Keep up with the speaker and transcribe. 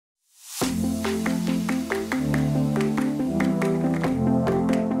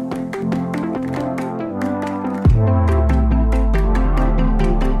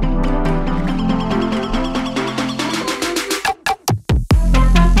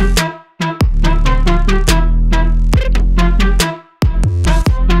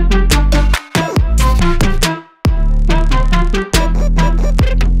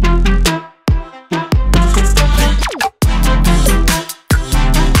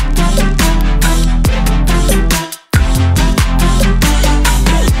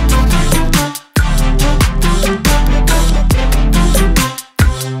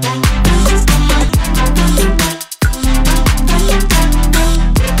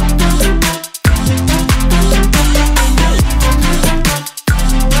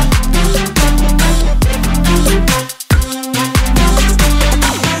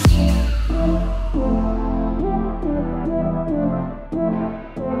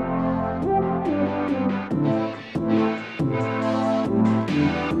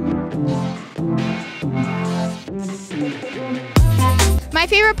My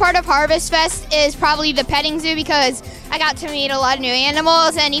favorite part of Harvest Fest is probably the petting zoo because I got to meet a lot of new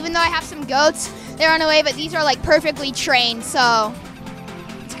animals, and even though I have some goats, they're on the way, but these are like perfectly trained, so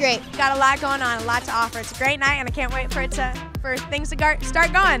it's great. Got a lot going on, a lot to offer. It's a great night, and I can't wait for things to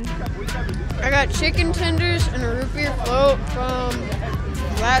start going. I got chicken tenders and a root beer float from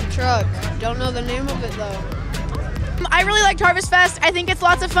that truck. Don't know the name of it though. I really liked Harvest Fest. I think it's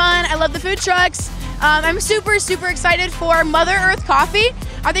lots of fun. I love the food trucks. I'm super excited for Mother Earth Coffee.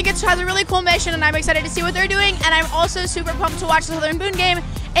 I think it has a really cool mission, and I'm excited to see what they're doing. And I'm also super pumped to watch the Southern Boone game,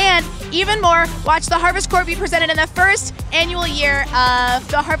 and even more, watch the Harvest Corps be presented in the first annual year of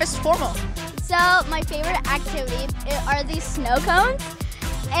the Harvest Formal. So my favorite activity are these snow cones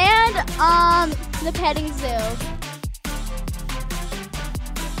and the petting zoo.